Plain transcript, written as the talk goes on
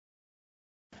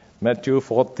Matthew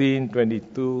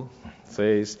 14:22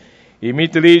 says,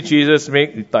 immediately Jesus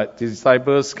made the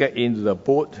disciples get into the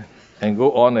boat and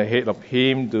go on ahead of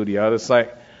him to the other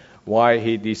side while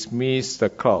he dismissed the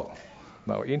crowd.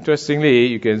 Now, interestingly,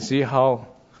 you can see how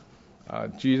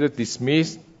Jesus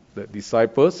dismissed the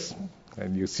disciples,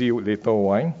 and you see later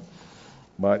why,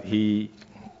 but he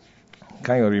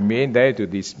kind of remained there to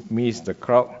dismiss the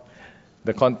crowd.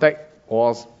 The context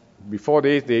was, before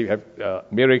this, they had a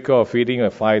miracle of feeding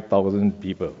 5,000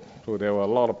 people. So there were a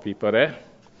lot of people there.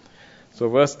 So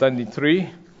verse 23,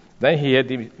 then he had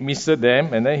dismissed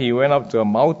them, and then he went up to a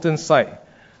mountainside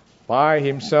by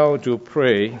himself to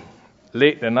pray.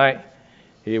 Late at night,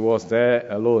 he was there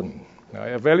alone. Now,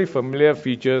 a very familiar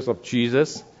features of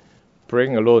Jesus,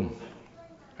 praying alone.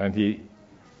 And he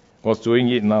was doing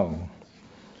it now.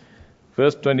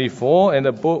 Verse 24, and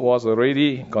the boat was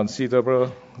already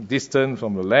considerable distance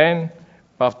from the land,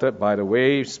 buffeted by the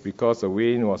waves because the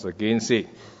wind was against it.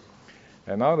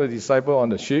 And now the disciple on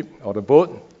the ship or the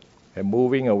boat and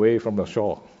moving away from the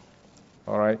shore.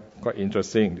 All right, quite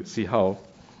interesting to see how.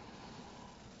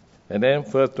 And then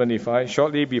verse 25,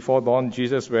 shortly before dawn,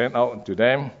 Jesus went out to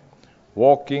them,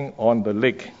 walking on the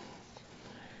lake.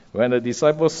 When the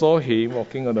disciples saw him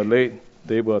walking on the lake,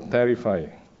 they were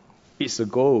terrified. It's a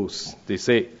ghost, they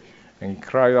said, and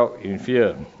cried out in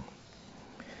fear.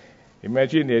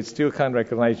 Imagine they still can't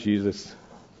recognize Jesus.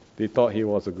 They thought he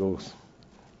was a ghost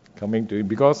coming to him,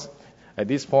 because at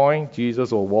this point,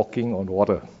 Jesus was walking on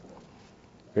water.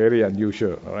 Very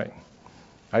unusual, all right?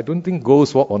 I don't think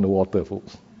ghosts walk on the water,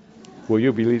 folks. Will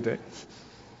you believe that?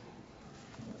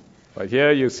 But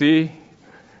here you see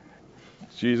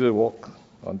Jesus walk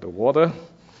on the water.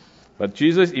 But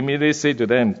Jesus immediately said to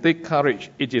them, take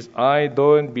courage, it is I,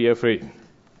 don't be afraid.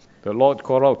 The Lord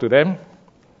called out to them,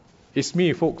 it's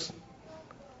me, folks.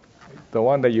 The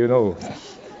one that you know.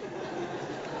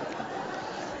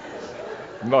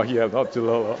 Not here, not too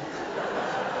low.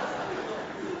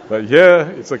 But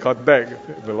here, it's a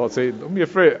contact. The Lord said, don't be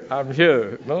afraid, I'm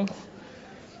here. No?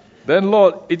 Then,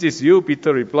 Lord, it is you,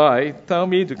 Peter replied, tell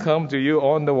me to come to you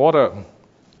on the water.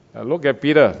 Now look at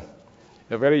Peter,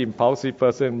 a very impulsive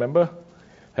person, remember?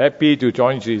 Happy to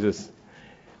join Jesus.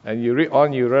 And you read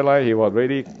on, you realize he was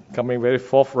really coming very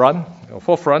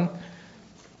forefront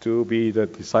to be the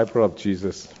disciple of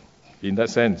Jesus. In that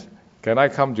sense, can I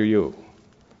come to you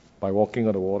by walking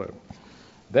on the water?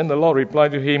 Then the Lord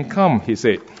replied to him, come, he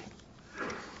said.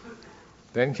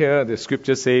 Then here the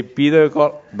scriptures say, Peter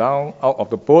got down out of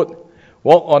the boat,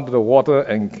 walked onto the water,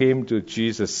 and came to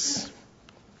Jesus.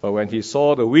 But when he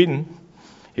saw the wind,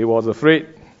 he was afraid,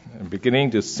 and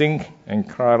beginning to sink, and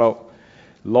cried out,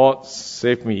 Lord,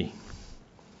 save me.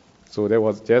 So there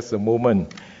was just a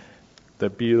moment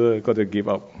that Peter got to give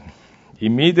up.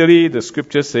 Immediately, the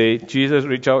scriptures say, Jesus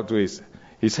reached out to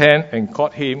his hand and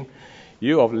caught him.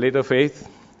 You of little faith,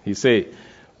 he said,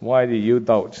 why did you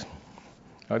doubt?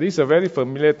 Now, this is a very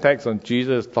familiar text on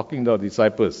Jesus talking to our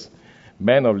disciples,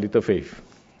 men of little faith,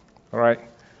 all right,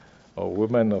 or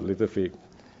women of little faith.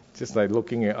 Just like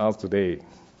looking at us today,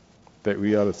 that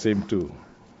we are the same too.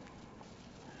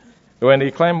 When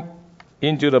he climbed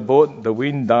into the boat, the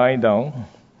wind died down.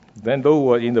 Then those who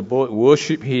were in the boat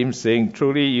worshipped him, saying,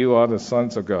 truly you are the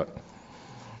sons of God.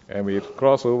 And we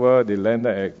crossed over, they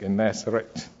landed at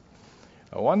Gennesaret.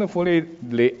 Wonderfully,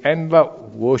 they ended up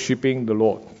worshipping the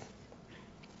Lord,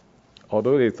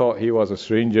 although they thought he was a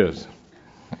stranger.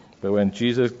 But when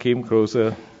Jesus came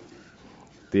closer,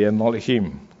 they acknowledged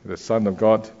him, the Son of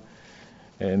God,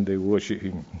 and they worshiped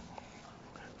him.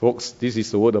 Folks, this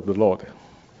is the word of the Lord.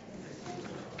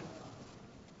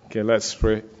 Okay, let's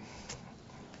pray.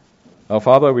 Our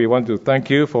Father, we want to thank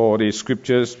you for the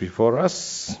scriptures before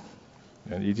us.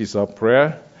 And it is our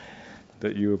prayer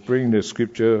that you bring the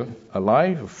scripture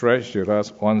alive, afresh to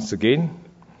us once again,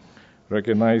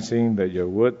 recognizing that your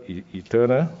word is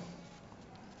eternal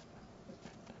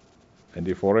and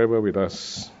is forever with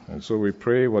us. And so we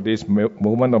pray for this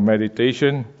moment of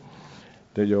meditation,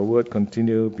 that your word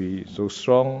continue to be so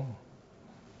strong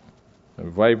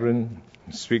and vibrant,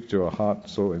 and speak to our heart,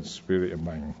 soul, and spirit and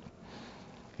mind.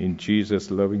 In Jesus'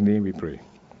 loving name we pray.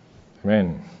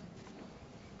 Amen.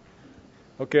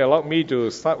 Okay, allow me to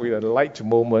start with a light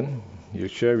moment. You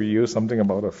share with you something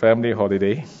about a family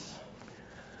holiday.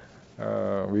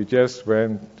 We just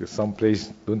went to some place,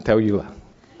 don't tell you.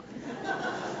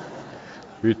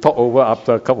 We talk over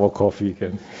after a cup of coffee,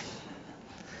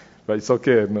 but it's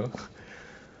okay, no?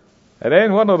 And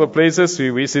then one of the places we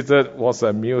visited was an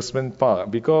amusement park.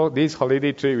 Because this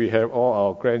holiday trip, we have all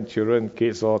our grandchildren,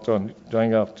 kids all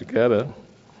joining up together.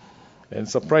 And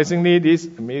surprisingly, this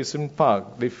amusement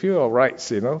park, they feel all right,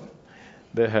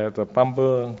 They have the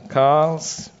bumper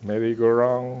cars,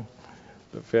 merry-go-round,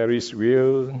 the Ferris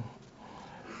wheel,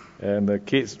 and the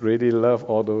kids really love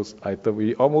all those items.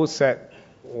 We almost set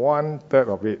 1/3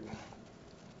 of it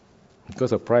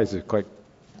because the price is quite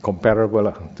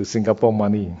comparable to Singapore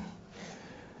money.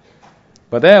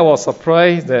 But then I was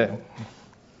surprised that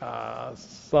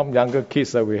some younger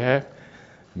kids that we have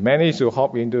managed to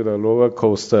hop into the roller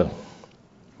coaster.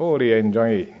 Oh, they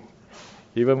enjoy it,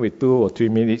 even with 2 or 3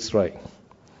 minutes ride.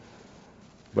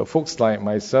 But folks like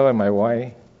myself and my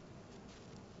wife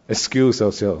excuse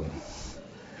ourselves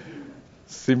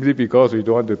simply because we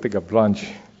don't want to take a plunge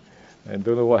and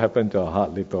don't know what happened to our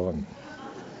heart later on.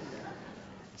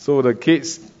 So the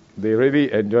kids, they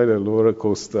really enjoy the roller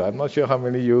coaster. I'm not sure how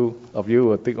many of you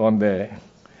will take on there.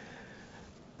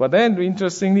 But then,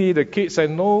 interestingly, the kids had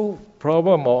no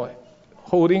problem or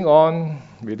holding on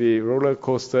with the roller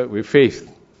coaster with faith.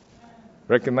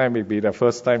 Recognize maybe the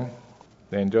first time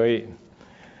they enjoy it.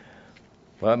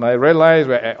 But I realized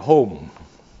we're at home.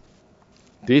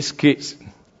 These kids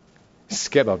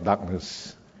scared of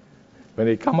darkness. When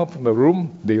they come up from the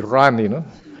room, they run,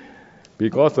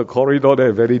 because the corridor there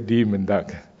is very dim and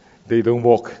dark. They don't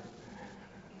walk.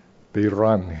 They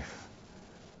run.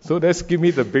 So that's give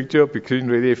me the picture between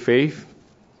really faith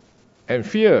and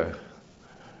fear.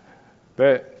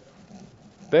 That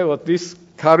there was this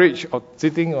courage of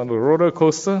sitting on the roller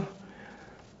coaster,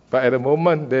 but at the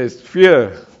moment there's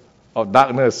fear of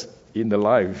darkness in the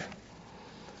life.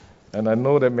 And I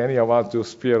know that many of us do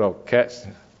fear of cats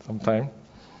sometimes,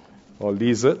 or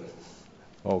lizard,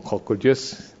 or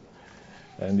cockroaches,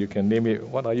 and you can name it.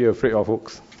 What are you afraid of,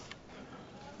 folks?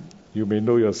 You may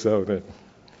know yourself that.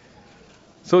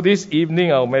 So this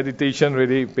evening, our meditation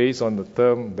really based on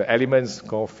the elements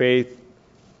called faith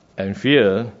and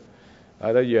fear.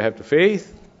 Either you have the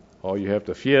faith or you have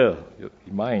the fear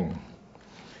in mind.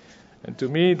 And to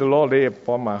me, the Lord laid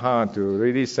upon my heart to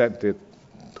really set the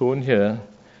tone here,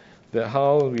 that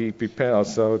how we prepare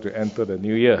ourselves to enter the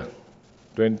new year,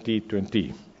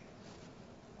 2020.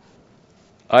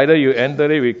 Either you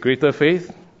enter it with greater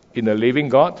faith in the living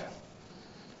God,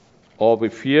 or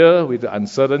with fear, with the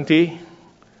uncertainty,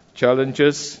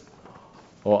 challenges,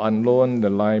 or unknown that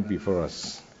lie before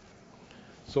us.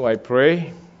 So I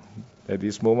pray that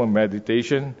this moment of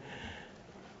meditation,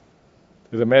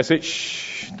 the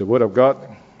message, the Word of God,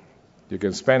 you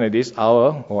can spend at this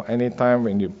hour or any time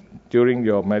during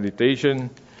your meditation,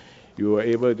 you are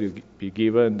able to be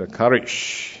given the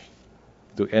courage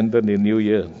to enter the new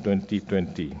year,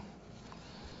 2020.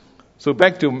 So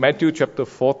back to Matthew chapter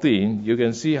 14, you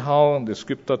can see how the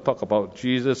scripture talk about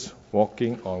Jesus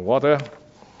walking on water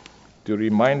to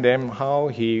remind them how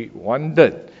he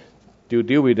wanted to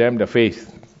deal with them the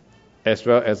faith, as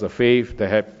well as the faith they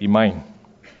have in mind.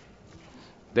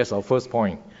 That's our first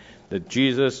point, that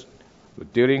Jesus was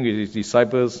dealing with his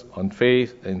disciples on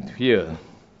faith and fear.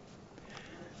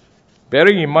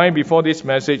 Bearing in mind, before this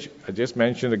message, I just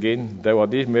mentioned again, there was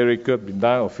this miracle being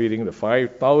done of feeding the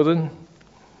 5,000,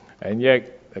 and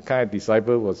yet the kind of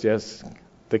disciple was just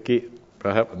take it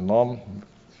perhaps a norm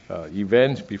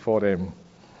event before them.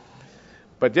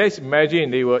 But just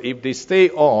imagine if they stay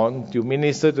on to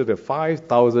minister to the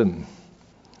 5,000,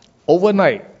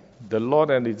 overnight, the Lord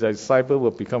and his disciple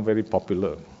will become very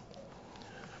popular.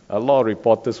 A lot of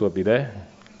reporters will be there,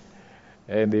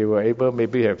 and they were able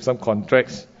maybe have some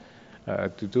contracts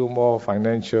to do more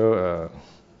financial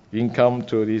income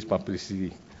through this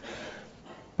publicity.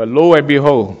 But lo and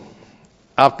behold,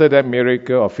 after that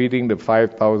miracle of feeding the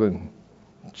 5,000,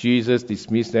 Jesus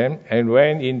dismissed them and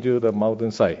went into the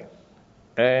mountainside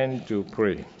and to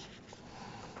pray.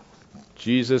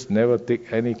 Jesus never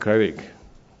took any credit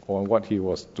on what he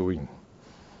was doing.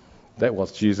 That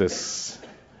was Jesus.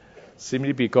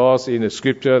 Simply because in the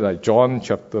scripture, like John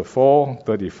chapter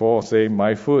 4:34, say,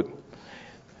 "My food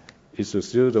is to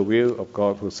do the will of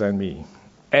God who sent me,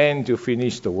 and to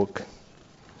finish the work."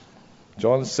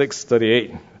 John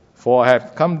 6:38, "For I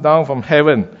have come down from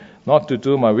heaven, not to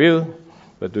do my will,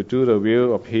 but to do the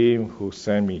will of him who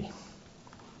sent me."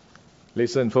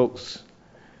 Listen, folks,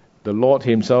 the Lord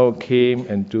himself came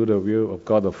and do the will of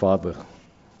God the Father,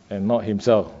 and not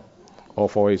himself, or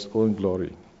for his own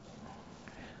glory.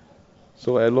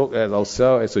 So I look at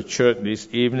ourselves as a church this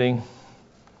evening.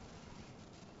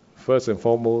 First and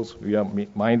foremost, we are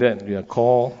minded, we are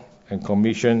called and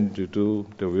commissioned to do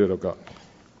the will of God.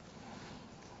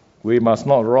 We must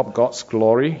not rob God's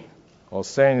glory or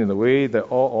stand in the way that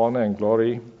all honor and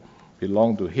glory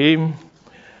belong to him.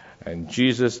 And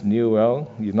Jesus knew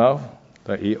well enough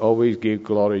that he always gave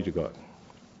glory to God.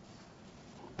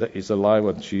 That is the life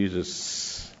of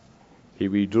Jesus. He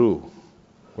withdrew,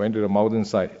 went to the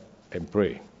mountainside, and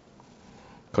pray.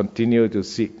 Continue to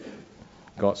seek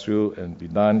God's will and be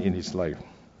done in his life.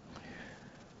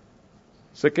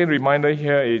 Second reminder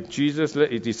here is Jesus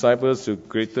led his disciples to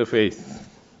greater faith.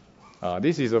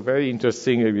 This is a very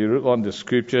interesting, if you look on the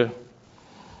scripture,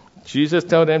 Jesus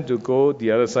told them to go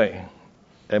the other side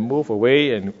and move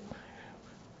away and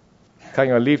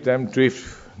kind of leave them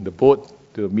drift the boat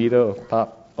to the middle part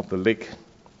of the lake.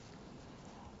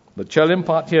 The challenging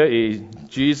part here is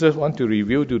Jesus wants to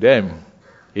reveal to them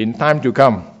in time to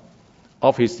come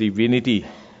of his divinity,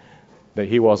 that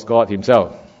he was God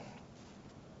himself.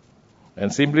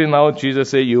 And simply now Jesus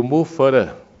said, you move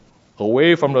further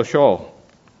away from the shore.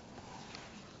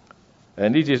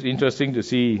 And it is interesting to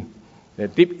see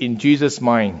that deep in Jesus'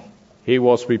 mind, he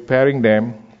was preparing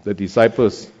them, the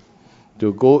disciples,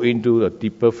 to go into a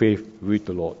deeper faith with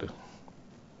the Lord.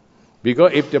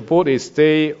 Because if the boat is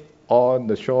stay on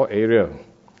the shore area,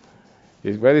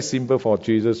 it's very simple for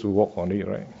Jesus to walk on it,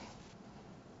 right?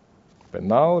 But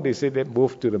now they say they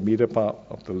move to the middle part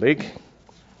of the lake.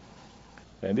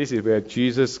 And this is where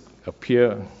Jesus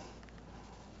appeared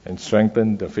and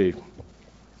strengthened the faith.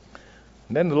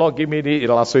 And then the Lord gave me the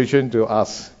illustration to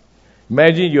us.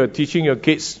 Imagine you are teaching your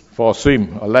kids for a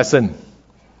swim, a lesson.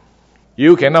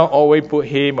 You cannot always put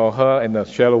him or her in the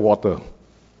shallow water,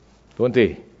 don't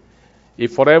they?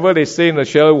 If forever they stay in the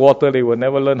shallow water, they will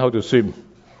never learn how to swim.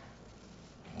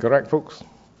 Correct, folks?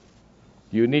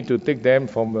 You need to take them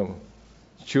from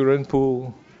the children's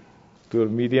pool to the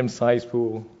medium-sized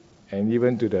pool and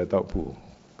even to the adult pool.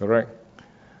 Correct?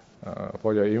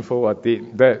 For your info, I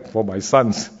did that for my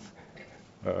sons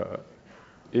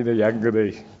in the younger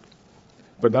days.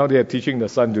 But now they are teaching the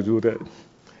son to do that.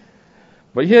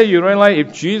 But here you realize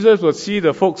if Jesus would see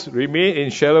the folks remain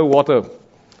in shallow water,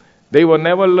 they will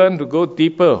never learn to go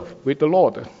deeper with the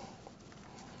Lord.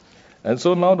 And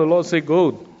so now the Lord said,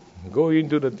 go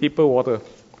into the deeper water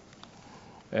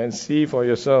and see for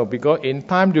yourself. Because in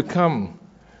time to come,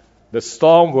 the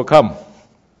storm will come.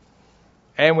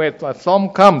 And when the storm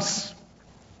comes,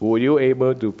 will you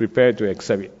able to prepare to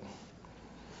accept it?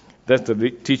 That's the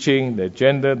teaching, the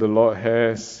agenda the Lord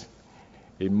has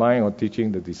in mind of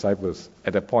teaching the disciples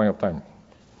at that point of time.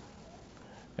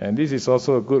 And this is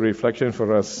also a good reflection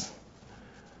for us,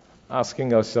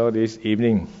 asking ourselves this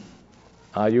evening,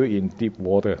 are you in deep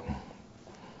water?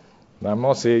 Now, I'm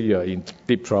not saying you're in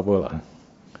deep trouble.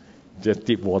 Just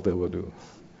deep water will do.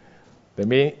 That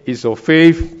means is your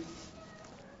faith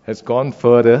has gone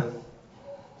further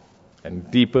and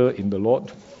deeper in the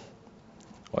Lord,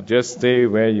 or just stay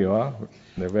where you are,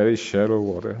 in the very shallow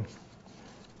water?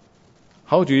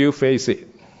 How do you face it?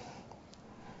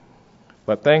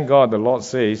 But thank God the Lord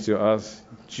says to us,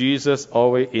 Jesus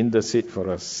always intercedes for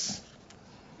us.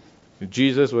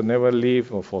 Jesus will never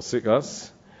leave or forsake us.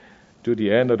 To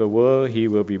the end of the world, he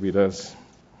will be with us.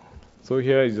 So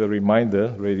here is a reminder,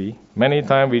 really. Many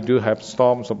times we do have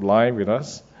storms of life with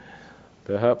us,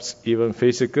 perhaps even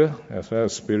physical as well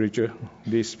as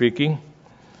spiritually speaking.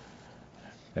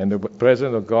 And the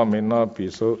presence of God may not be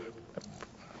so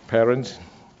apparent.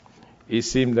 It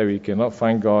seems that we cannot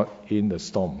find God in the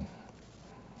storm,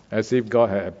 as if God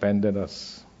had abandoned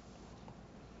us.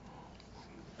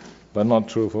 But not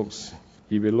true, folks.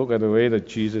 If you look at the way that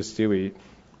Jesus dealt with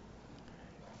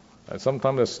it,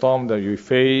 sometimes the storm that you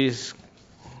face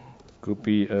could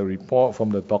be a report from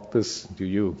the doctors to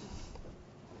you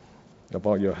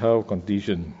about your health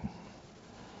condition.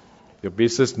 Your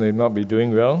business may not be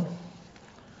doing well,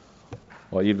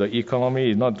 or if the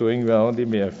economy is not doing well, it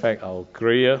may affect our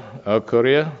career,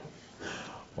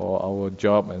 or our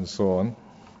job, and so on.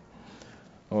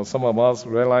 Or some of us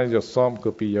realize your storm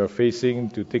could be you're facing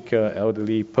to take care of an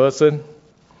elderly person.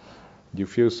 You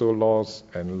feel so lost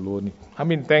and lonely.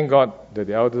 Thank God that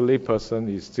the elderly person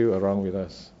is still around with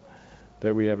us,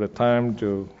 that we have the time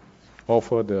to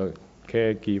offer the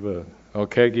caregiver or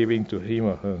caregiving to him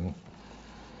or her.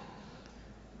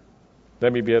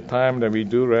 There may be a time that we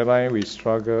do realize we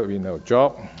struggle in our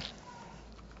job.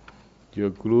 You're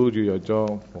glued to your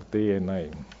job for day and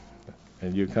night,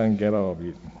 and you can't get out of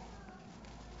it.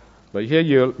 But here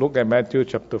you look at Matthew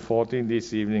chapter 14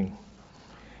 this evening.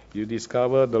 You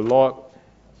discover the Lord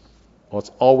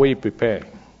was always prepared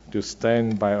to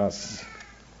stand by us.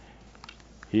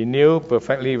 He knew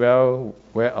perfectly well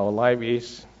where our life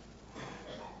is.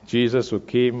 Jesus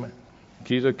came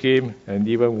and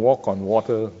even walked on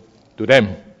water to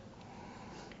them.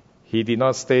 He did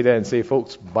not stay there and say,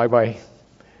 folks, bye-bye.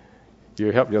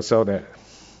 You help yourself there.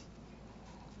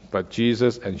 But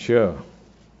Jesus ensured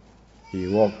he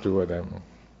walked toward them.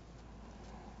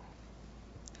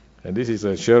 And this is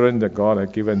assurance that God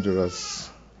had given to us.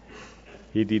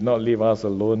 He did not leave us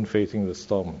alone facing the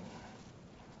storm.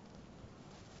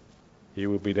 He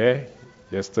will be there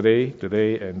yesterday,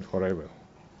 today, and forever.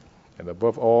 And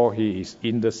above all, He is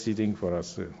interceding for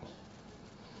us.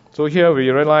 So here we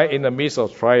realize in the midst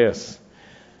of trials,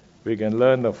 we can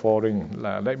learn the following.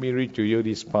 Let me read to you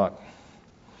this part.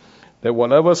 That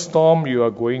whatever storm you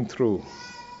are going through,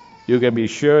 you can be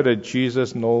sure that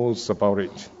Jesus knows about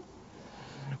it.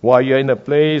 While you're in a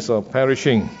place of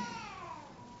perishing,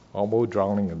 almost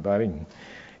drowning and dying,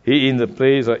 He in the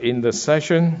place of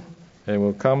intercession and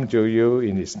will come to you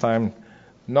in His time,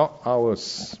 not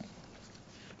ours.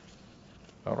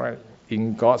 All right,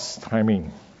 in God's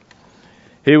timing.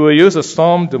 He will use a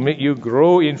storm to make you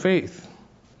grow in faith,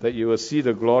 that you will see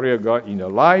the glory of God in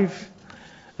your life,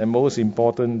 and most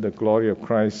important, the glory of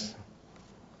Christ,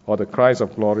 or the Christ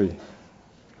of glory.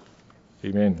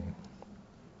 Amen.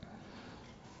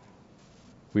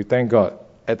 We thank God.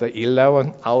 At the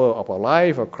 11th hour of our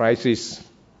life, a crisis,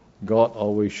 God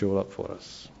always shows up for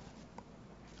us.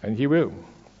 And He will.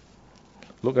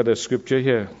 Look at the scripture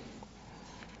here.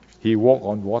 He walked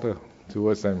on water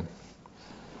towards them.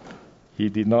 He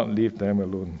did not leave them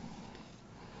alone.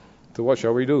 So what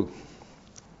shall we do?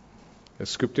 The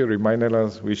scripture reminded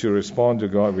us we should respond to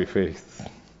God with faith.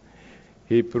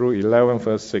 Hebrews 11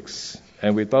 verse 6.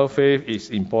 And without faith it's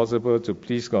impossible to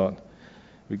please God,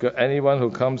 because anyone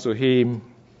who comes to Him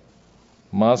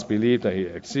must believe that He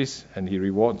exists and He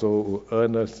rewards those who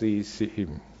earnestly seek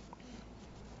Him.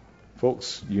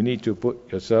 Folks, you need to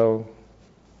put yourself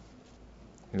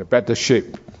in a better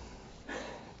shape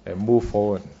and move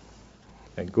forward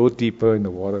and go deeper in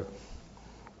the water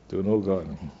to know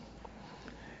God.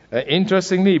 And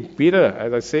interestingly, Peter,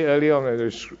 as I said earlier on, as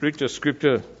I read the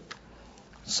scripture,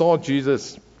 saw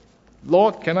Jesus.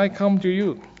 Lord, can I come to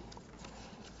you?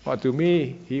 But to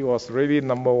me, he was really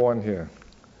number one here.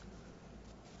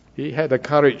 He had the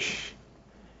courage.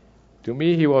 To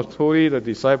me, he was totally the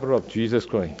disciple of Jesus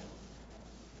Christ.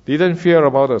 Didn't fear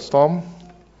about the storm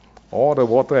or the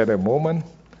water at that moment,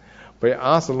 but he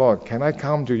asked the Lord, can I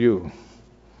come to you?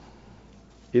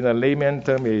 In a layman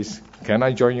term is, can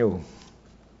I join you?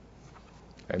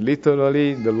 And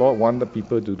literally, the Lord wanted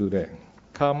people to do that.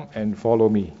 Come and follow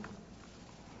me.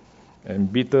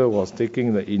 And Peter was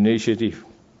taking the initiative.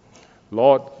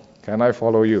 Lord, can I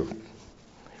follow you?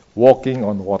 Walking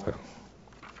on water.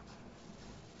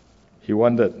 He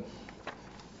wanted.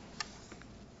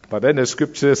 But then the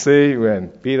scriptures say when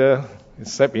Peter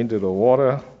stepped into the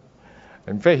water,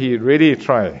 in fact, he really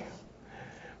tried.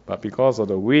 But because of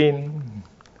the wind,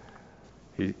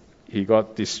 he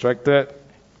got distracted.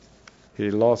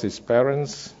 He lost his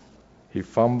parents. He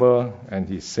fumbled and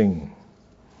he sank.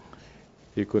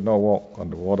 He could not walk on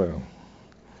the water.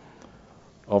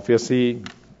 Obviously,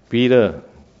 Peter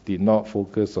did not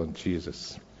focus on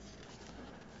Jesus.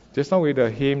 Just now with the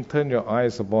hymn, turn your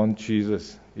eyes upon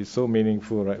Jesus. It's so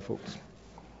meaningful, right, folks?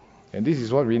 And this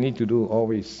is what we need to do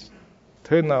always.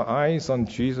 Turn our eyes on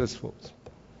Jesus, folks.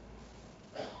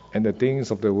 And the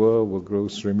things of the world will grow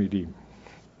extremely deep.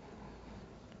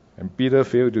 And Peter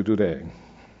failed to do that.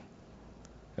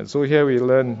 And so here we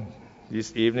learn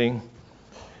this evening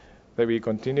that we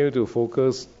continue to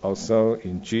focus ourselves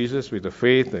in Jesus with the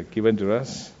faith that's given to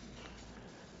us.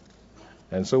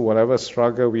 And so whatever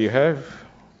struggle we have,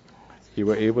 He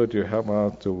was able to help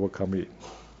us to overcome it.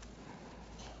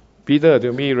 Peter,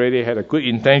 to me, really had a good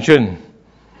intention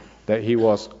that he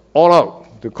was all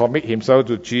out to commit himself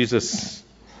to Jesus,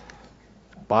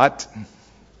 but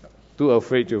too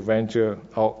afraid to venture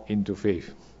out into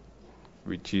faith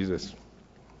with Jesus.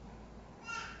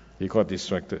 He got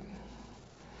distracted.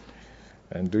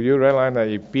 And do you realize that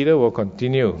if Peter will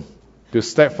continue to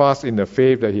step fast in the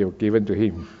faith that He was given to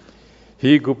him,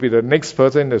 he could be the next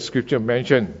person the scripture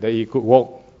mentioned that he could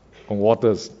walk on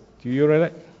waters. Do you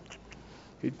realize that?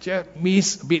 He just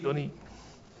missed a bit only.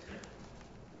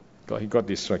 He got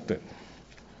distracted.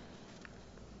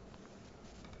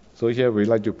 So here we'd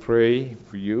like to pray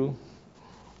for you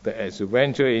that as you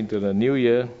venture into the new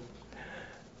year,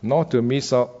 not to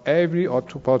miss out every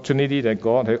opportunity that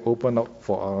God has opened up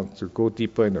for us to go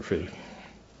deeper in the faith.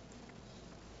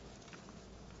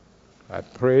 I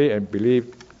pray and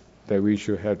believe that we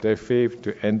should have that faith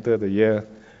to enter the year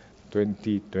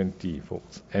 2020,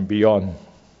 folks, and beyond.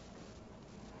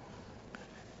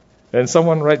 And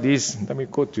someone write this, let me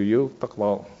quote to you, talk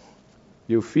about,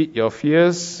 you feed your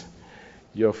fears,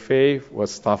 your faith will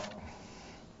starve.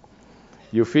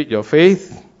 You feed your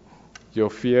faith, your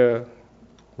fear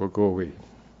will go away.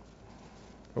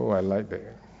 Oh, I like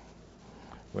that.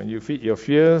 When you feed your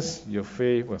fears, your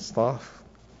faith will starve.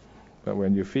 But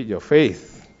when you feed your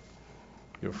faith,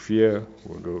 your fear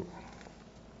will go.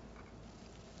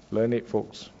 Learn it,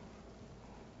 folks.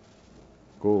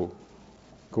 Go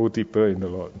Go deeper in the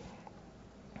Lord.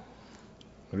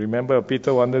 Remember,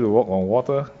 Peter wanted to walk on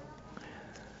water.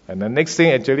 And the next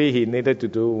thing actually he needed to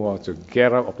do was to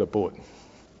get out of the boat.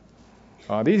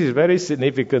 This is very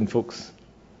significant, folks.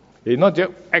 It's not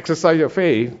just exercise your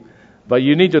faith, but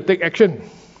you need to take action.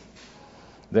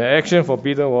 The action for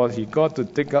Peter was he got to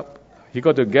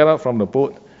get out from the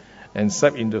boat and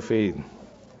step into faith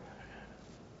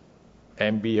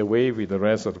and be away with the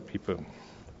rest of the people.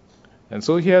 And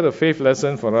so here the faith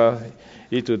lesson for us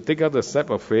is to take out the step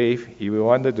of faith if we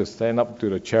wanted to stand up to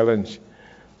the challenge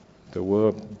the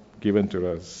word given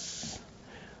to us.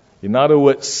 In other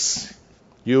words,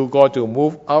 you got to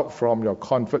move out from your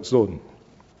comfort zone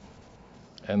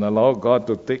and allow God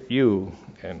to take you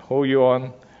and hold you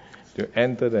on to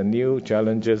enter the new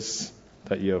challenges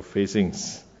that you're facing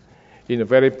in a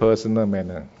very personal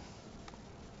manner.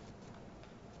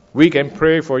 We can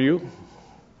pray for you.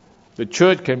 The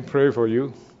church can pray for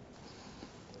you.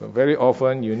 But very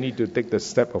often you need to take the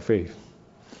step of faith.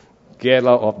 Get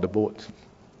out of the boat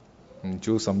and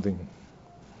do something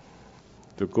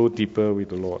to go deeper with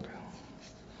the Lord.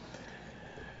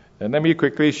 And let me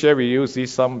quickly share with you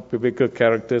some biblical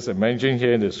characters I mentioned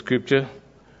here in the scripture.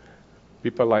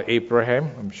 People like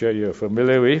Abraham, I'm sure you're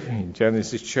familiar with, in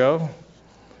Genesis 12,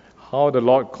 how the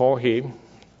Lord called him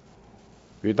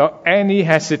without any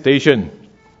hesitation.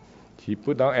 He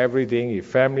put down everything, his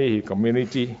family, his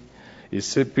community, his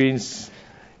siblings.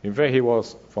 In fact, he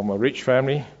was from a rich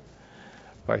family,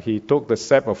 but he took the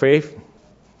step of faith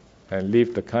and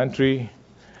left the country.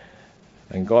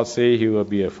 And God said he will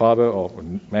be a father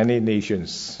of many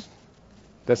nations.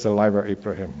 That's the life of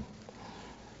Abraham.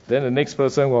 Then the next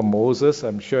person was Moses.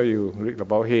 I'm sure you read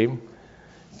about him.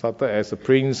 Started as a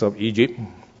prince of Egypt.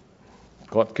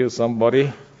 God killed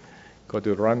somebody. Got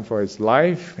to run for his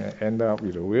life and end up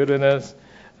in the wilderness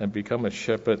and become a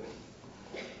shepherd.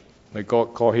 But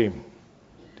God called him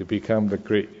to become the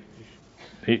great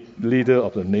leader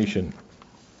of the nation.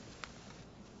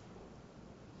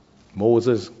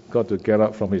 Moses got to get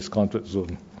out from his comfort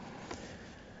zone.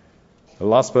 The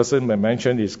last person I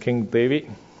mentioned is King David,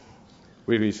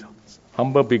 with his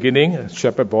humble beginning, a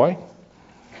shepherd boy.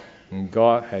 And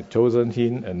God had chosen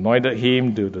him, anointed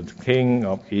him to the king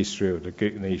of Israel, the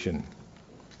great nation.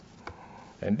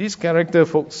 And these characters,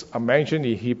 folks, are mentioned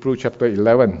in Hebrews chapter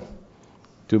 11.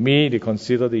 To me, they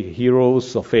consider the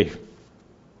heroes of faith.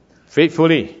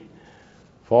 Faithfully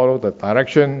follow the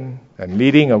direction and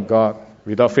leading of God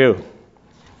without fail.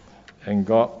 And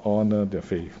God honored their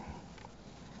faith.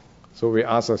 So we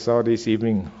ask ourselves this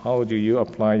evening, how do you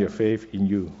apply your faith in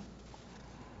you?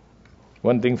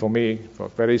 One thing for me, for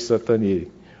very certain, is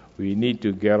we need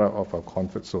to get out of our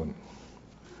comfort zone.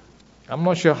 I'm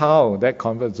not sure how that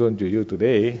comfort zone to you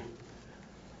today,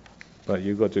 but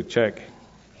you got to check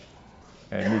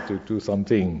and need to do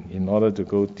something in order to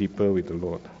go deeper with the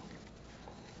Lord.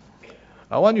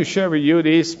 I want to share with you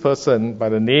this person by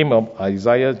the name of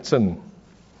Isaiah Zheng.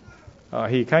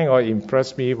 He kind of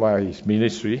impressed me by his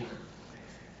ministry.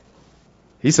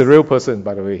 He's a real person,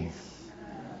 by the way.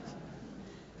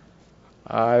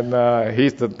 And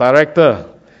he's the director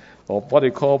of what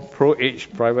they call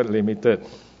ProAge Private Limited.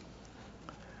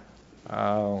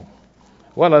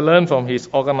 What I learned from his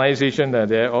organization, that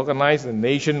they organize a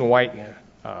nationwide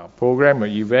program or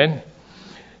event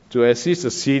to assist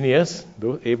the seniors,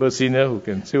 those able seniors who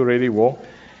can still really walk,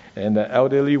 and the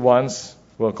elderly ones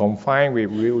who are confined with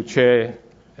wheelchair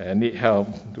and need help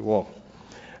to walk.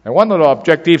 And one of the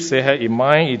objectives they had in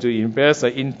mind is to invest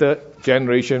in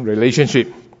intergeneration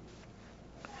relationship.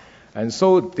 And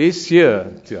so this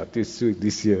year,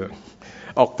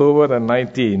 October the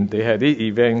 19th, they had this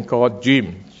event called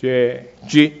GYM,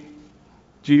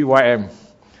 G-Y-M,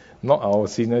 not our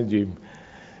senior gym.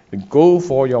 Go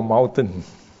for Your Mountain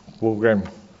program.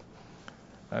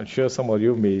 I'm sure some of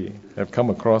you may have come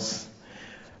across.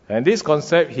 And this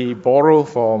concept he borrowed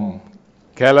from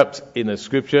Caleb in the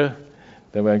scripture,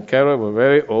 that when Caleb was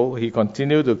very old, he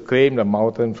continued to claim the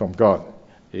mountain from God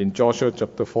in Joshua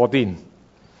chapter 14.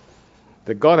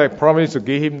 The God had promised to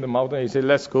give him the mountain. He said,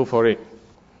 let's go for it.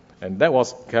 And that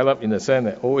was Caleb in the sense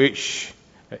at old age,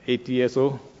 at 80 years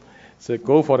old, said,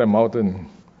 go for the mountain.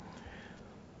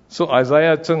 So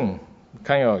Isaiah Zheng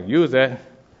kind of used that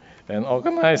and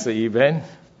organized the event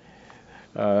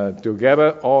to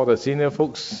gather all the senior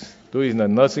folks do in the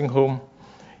nursing home.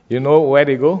 You know where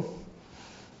they go?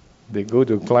 They go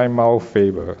to climb Mount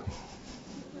Faber.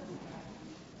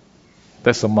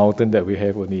 That's a mountain that we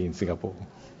have only in Singapore.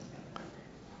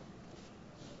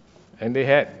 And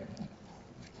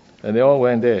they all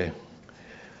went there.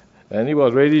 And he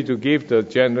was ready to give the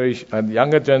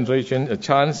younger generation a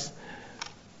chance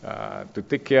to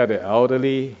take care of the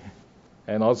elderly,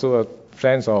 and also a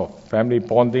sense of family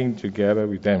bonding together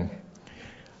with them.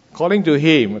 According to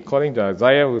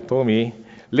Isaiah, who told me,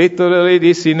 literally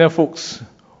these senior folks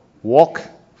walk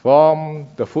from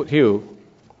the foothill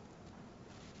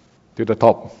to the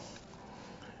top.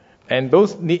 And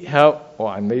those need help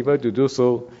or unable to do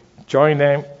so, join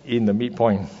them in the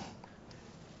midpoint.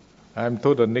 I'm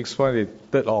told the next one is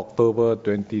 3rd October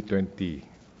 2020.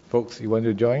 Folks, you want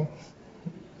to join?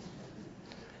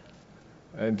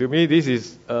 And to me, this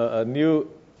is a new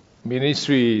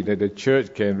ministry that the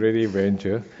church can really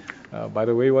venture. By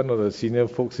the way, one of the senior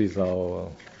folks is our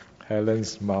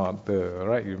Helen's mother,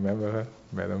 right? You remember her?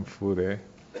 Madam Fu there.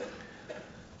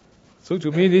 So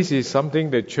to me, this is something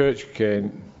the church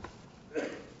can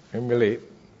emulate.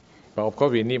 But of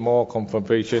course, we need more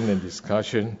confirmation and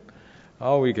discussion,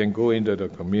 how we can go into the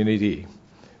community.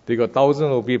 They got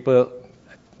thousands of people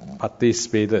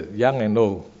participated, young and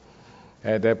old,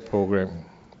 at that program.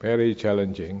 Very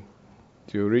challenging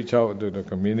to reach out to the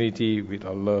community with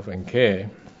our love and care.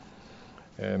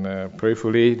 And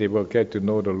prayerfully, they will get to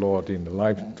know the Lord in the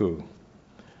life too.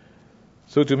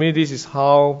 So to me, this is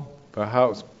how,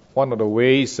 perhaps, one of the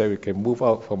ways that we can move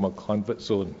out from a comfort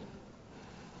zone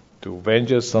to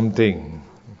venture something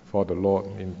for the Lord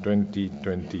in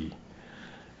 2020.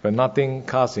 But nothing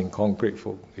cast in concrete,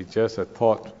 folks. It's just a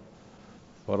thought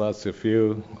for us to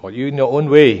feel, or you in your own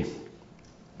way,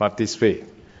 participate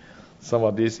some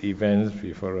of these events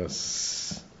before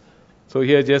us. So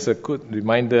here just a good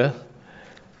reminder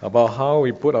about how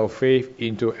we put our faith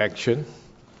into action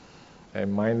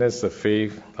and minus the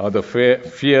faith or the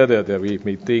fear that we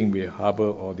may think we harbor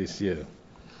all this year.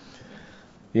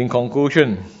 In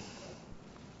conclusion,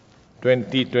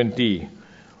 2020,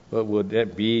 what would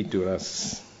that be to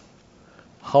us?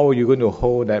 How are you going to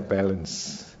hold that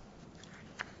balance?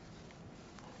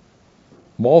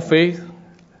 More faith,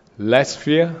 less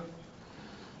fear,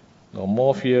 or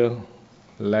more fear,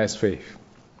 less faith?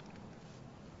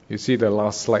 You see the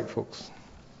last slide, folks.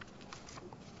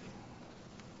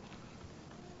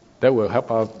 That will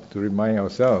help us to remind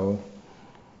ourselves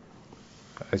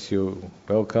as you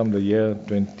welcome the year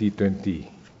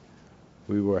 2020.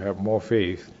 We will have more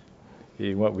faith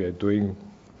in what we are doing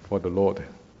for the Lord.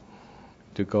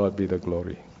 To God be the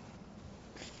glory.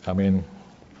 Amen.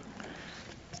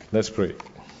 Let's pray.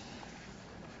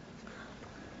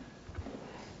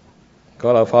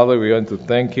 God our Father, we want to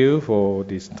thank you for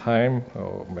this time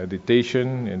of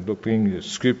meditation and looking at the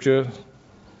scripture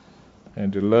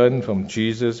and to learn from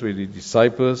Jesus with the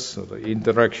disciples of the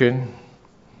interaction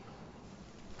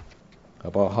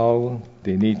about how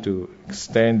they need to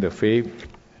extend the faith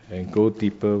and go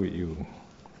deeper with you.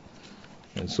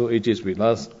 And so it is with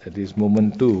us at this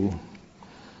moment too,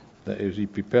 that as we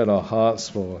prepare our hearts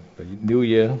for the new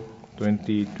year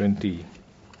 2020,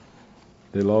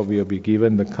 the Lord will be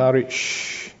given the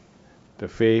courage, the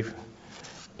faith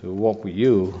to walk with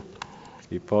you,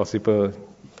 if possible,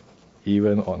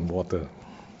 even on water.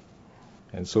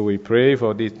 And so we pray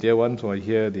for these dear ones who are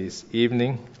here this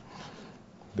evening.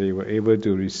 They were able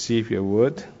to receive your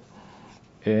word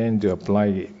and to apply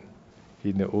it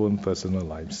in their own personal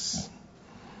lives.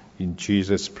 In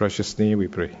Jesus' precious name we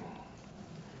pray.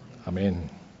 Amen.